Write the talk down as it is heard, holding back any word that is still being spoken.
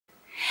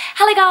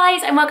Hello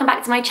guys and welcome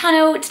back to my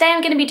channel. Today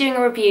I'm going to be doing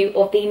a review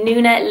of the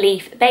Nuna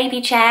LEAF baby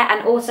chair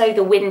and also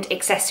the wind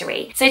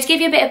accessory. So to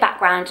give you a bit of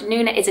background,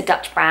 Nuna is a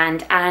Dutch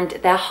brand and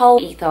their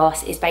whole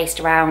ethos is based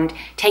around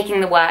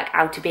taking the work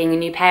out of being a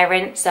new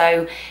parent.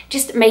 So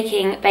just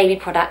making baby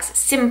products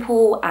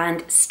simple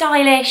and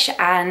stylish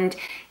and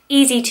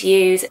easy to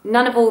use,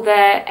 none of all the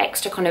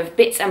extra kind of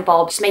bits and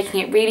bobs, just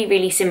making it really,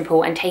 really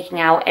simple and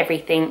taking out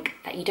everything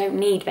that you don't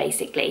need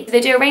basically. So they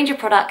do a range of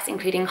products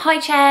including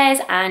high chairs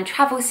and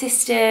travel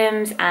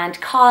systems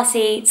and car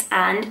seats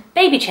and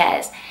baby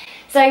chairs.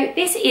 So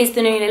this is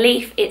the Nuna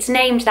LEAF. It's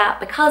named that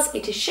because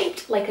it is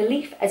shaped like a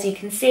leaf, as you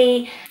can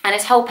see, and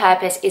its whole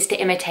purpose is to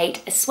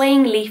imitate a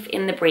swaying leaf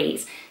in the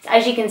breeze. So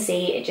as you can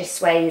see, it just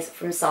sways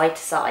from side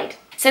to side.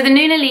 So the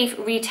Nuna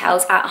LEAF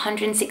retails at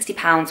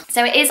 £160.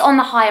 So it is on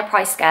the higher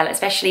price scale,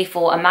 especially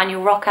for a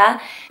manual rocker.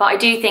 But I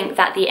do think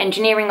that the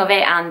engineering of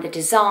it and the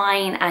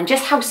design and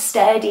just how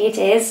sturdy it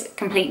is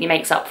completely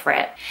makes up for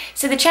it.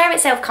 So the chair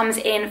itself comes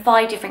in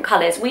 5 different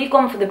colours. We've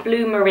gone for the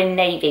blue marin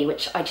navy,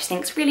 which I just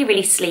think is really,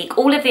 really sleek.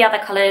 All of the other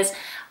colours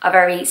are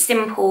very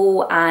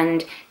simple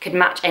and could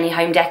match any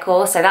home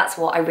decor. So that's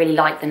what I really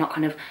like. They're not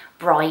kind of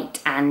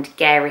bright and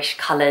garish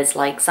colours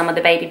like some of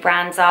the baby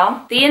brands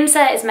are. The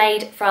insert is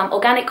made from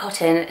organic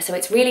cotton, so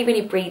it's really, really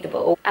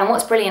breathable. And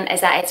what's brilliant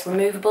is that it's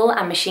removable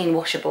and machine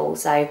washable.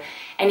 So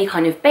any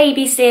kind of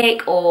baby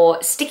stick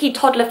or sticky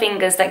toddler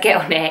fingers that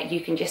get on it, you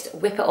can just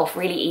whip it off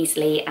really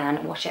easily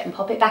and wash it and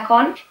pop it back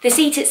on. The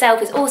seat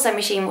itself is also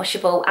machine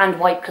washable and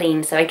wipe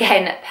clean. So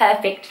again,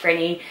 perfect for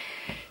any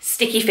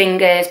sticky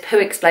fingers, poo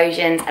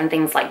explosions and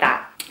things like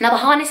that. Now the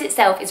harness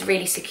itself is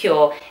really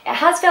secure. It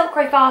has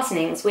Velcro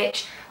fastenings,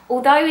 which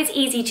although it's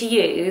easy to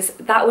use,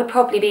 that would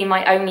probably be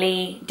my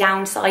only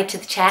downside to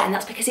the chair, and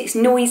that's because it's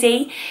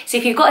noisy. So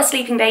if you've got a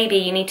sleeping baby,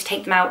 you need to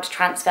take them out to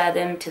transfer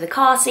them to the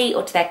car seat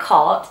or to their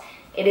cart.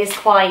 It is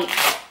quite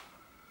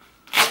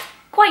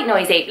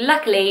noisy.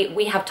 Luckily,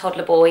 we have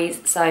toddler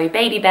boys, so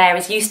baby bear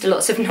is used to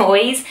lots of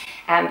noise.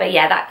 But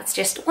yeah, that's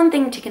just one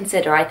thing to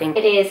consider, I think.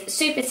 It is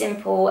super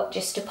simple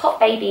just to pop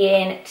baby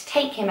in, to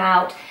take him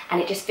out,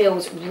 and it just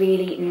feels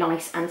really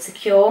nice and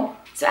secure.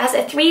 So it has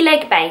a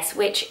 3-leg base,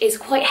 which is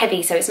quite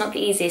heavy, so it's not the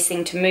easiest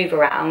thing to move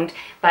around,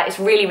 but it's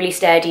really, really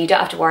sturdy. You don't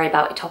have to worry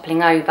about it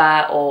toppling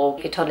over or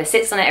if your toddler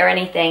sits on it or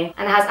anything.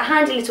 And it has a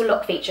handy little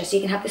lock feature, so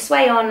you can have the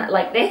sway on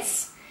like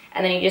this,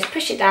 and then you just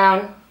push it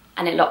down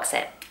and it locks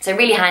it. So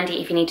really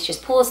handy if you need to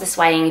just pause the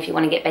swaying if you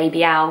want to get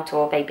baby out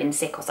or they've been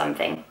sick or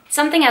something.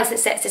 Something else that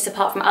sets this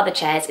apart from other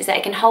chairs is that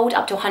it can hold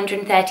up to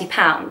 130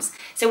 pounds.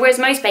 So whereas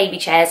most baby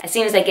chairs, as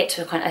soon as they get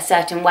to a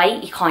certain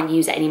weight, you can't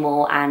use it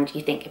anymore and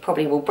you think it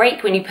probably will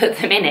break when you put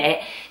them in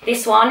it.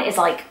 This one is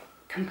like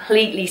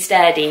completely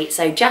sturdy.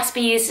 So Jasper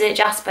uses it,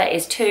 Jasper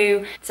is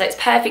 2, so it's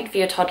perfect for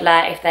your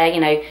toddler if they're, you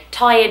know,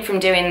 tired from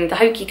doing the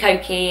hokey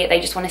cokey,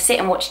 they just want to sit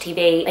and watch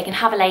TV, they can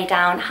have a lay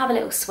down, have a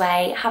little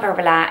sway, have a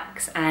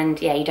relax,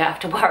 and yeah, you don't have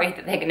to worry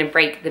that they're going to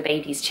break the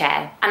baby's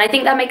chair. And I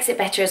think that makes it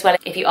better as well.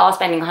 If you are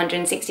spending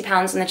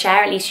 £160 on the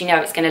chair, at least you know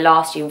it's going to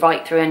last you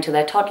right through until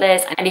they're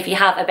toddlers, and if you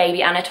have a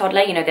baby and a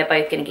toddler, you know they're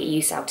both going to get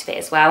use out of it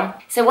as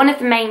well. So one of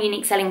the main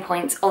unique selling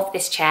points of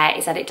this chair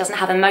is that it doesn't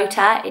have a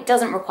motor, it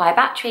doesn't require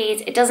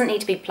batteries, it doesn't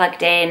need to be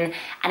plugged in,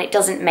 and it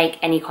doesn't make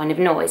any kind of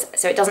noise.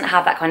 So it doesn't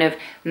have that kind of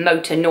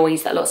motor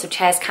noise that lots of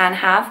chairs can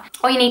have.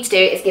 All you need to do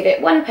is give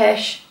it one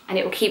push and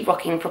it will keep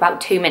rocking for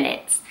about 2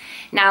 minutes.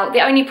 Now,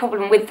 the only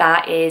problem with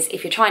that is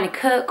if you're trying to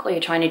cook or you're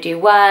trying to do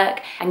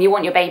work and you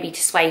want your baby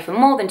to sway for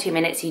more than 2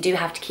 minutes, you do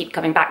have to keep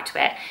coming back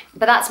to it.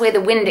 But that's where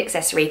the wind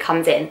accessory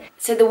comes in.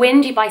 So the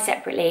wind you buy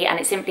separately and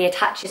it simply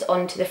attaches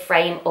onto the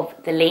frame of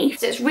the LEAF.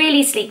 So it's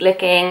really sleek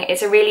looking.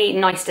 It's a really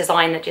nice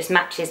design that just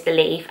matches the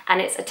LEAF,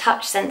 and it's a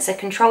touch sensor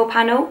control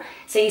panel.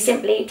 So you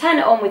simply turn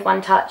it on with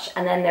one touch,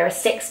 and then there are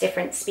 6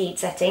 different speed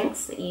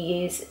settings that you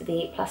use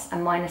the plus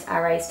and minus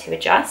arrows to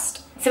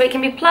adjust. So it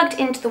can be plugged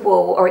into the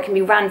wall or it can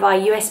be ran via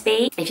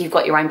USB if you've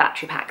got your own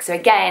battery pack. So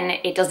again,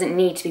 it doesn't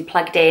need to be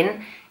plugged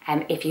in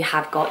if you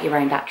have got your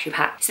own battery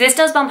pack. So this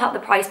does bump up the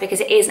price because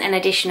it is an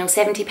additional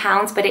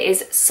 £70, but it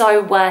is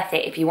so worth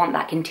it if you want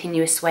that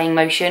continuous swaying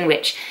motion,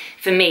 which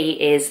for me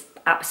is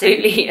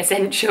absolutely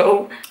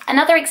essential.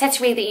 Another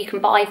accessory that you can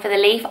buy for the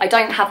LEAF, I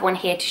don't have one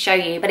here to show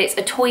you, but it's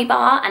a toy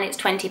bar and it's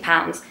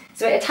 £20.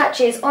 So it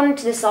attaches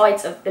onto the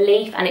sides of the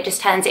LEAF and it just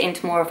turns it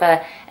into more of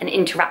an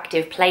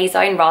interactive play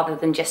zone rather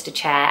than just a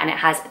chair, and it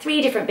has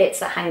 3 different bits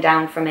that hang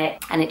down from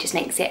it, and it just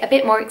makes it a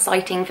bit more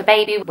exciting for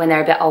baby when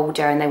they're a bit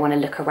older and they want to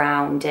look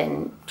around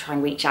and try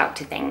and reach out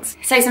to things.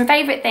 So some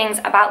favourite things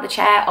about the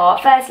chair are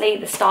firstly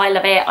the style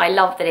of it. I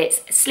love that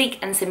it's sleek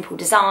and simple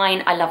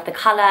design. I love the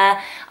colour.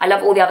 I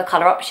love all the other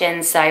colour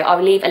options, so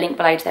I'll leave a link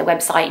below to their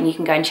website and you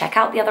can go and check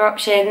out the other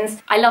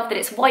options. I love that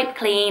it's wipe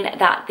clean,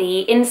 that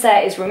the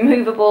insert is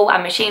removable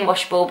and machine machine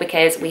washable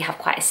because we have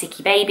quite a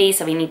sicky baby,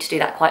 so we need to do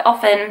that quite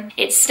often.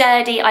 It's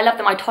sturdy. I love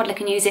that my toddler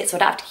can use it, so I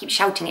don't have to keep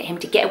shouting at him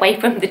to get away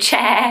from the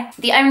chair.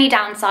 The only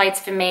downsides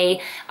for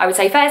me, I would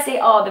say firstly,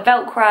 are the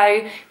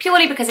Velcro,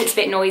 purely because it's a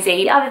bit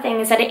noisy. The other thing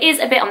is that it is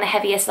a bit on the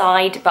heavier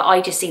side, but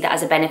I just see that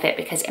as a benefit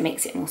because it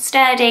makes it more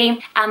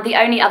sturdy. And the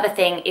only other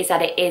thing is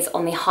that it is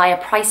on the higher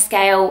price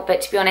scale,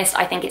 but to be honest,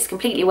 I think it's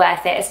completely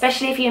worth it,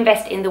 especially if you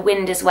invest in the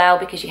wind as well,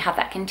 because you have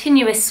that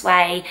continuous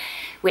sway,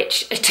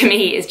 which to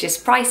me is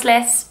just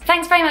priceless.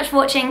 Thanks very much for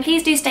watching.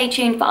 Please do stay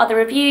tuned for other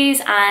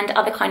reviews and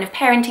other kind of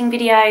parenting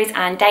videos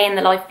and day in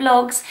the life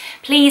vlogs.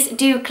 Please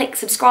do click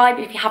subscribe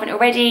if you haven't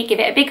already. Give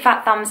it a big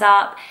fat thumbs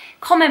up,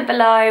 comment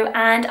below,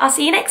 and I'll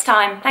see you next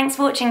time. Thanks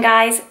for watching,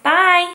 guys. Bye.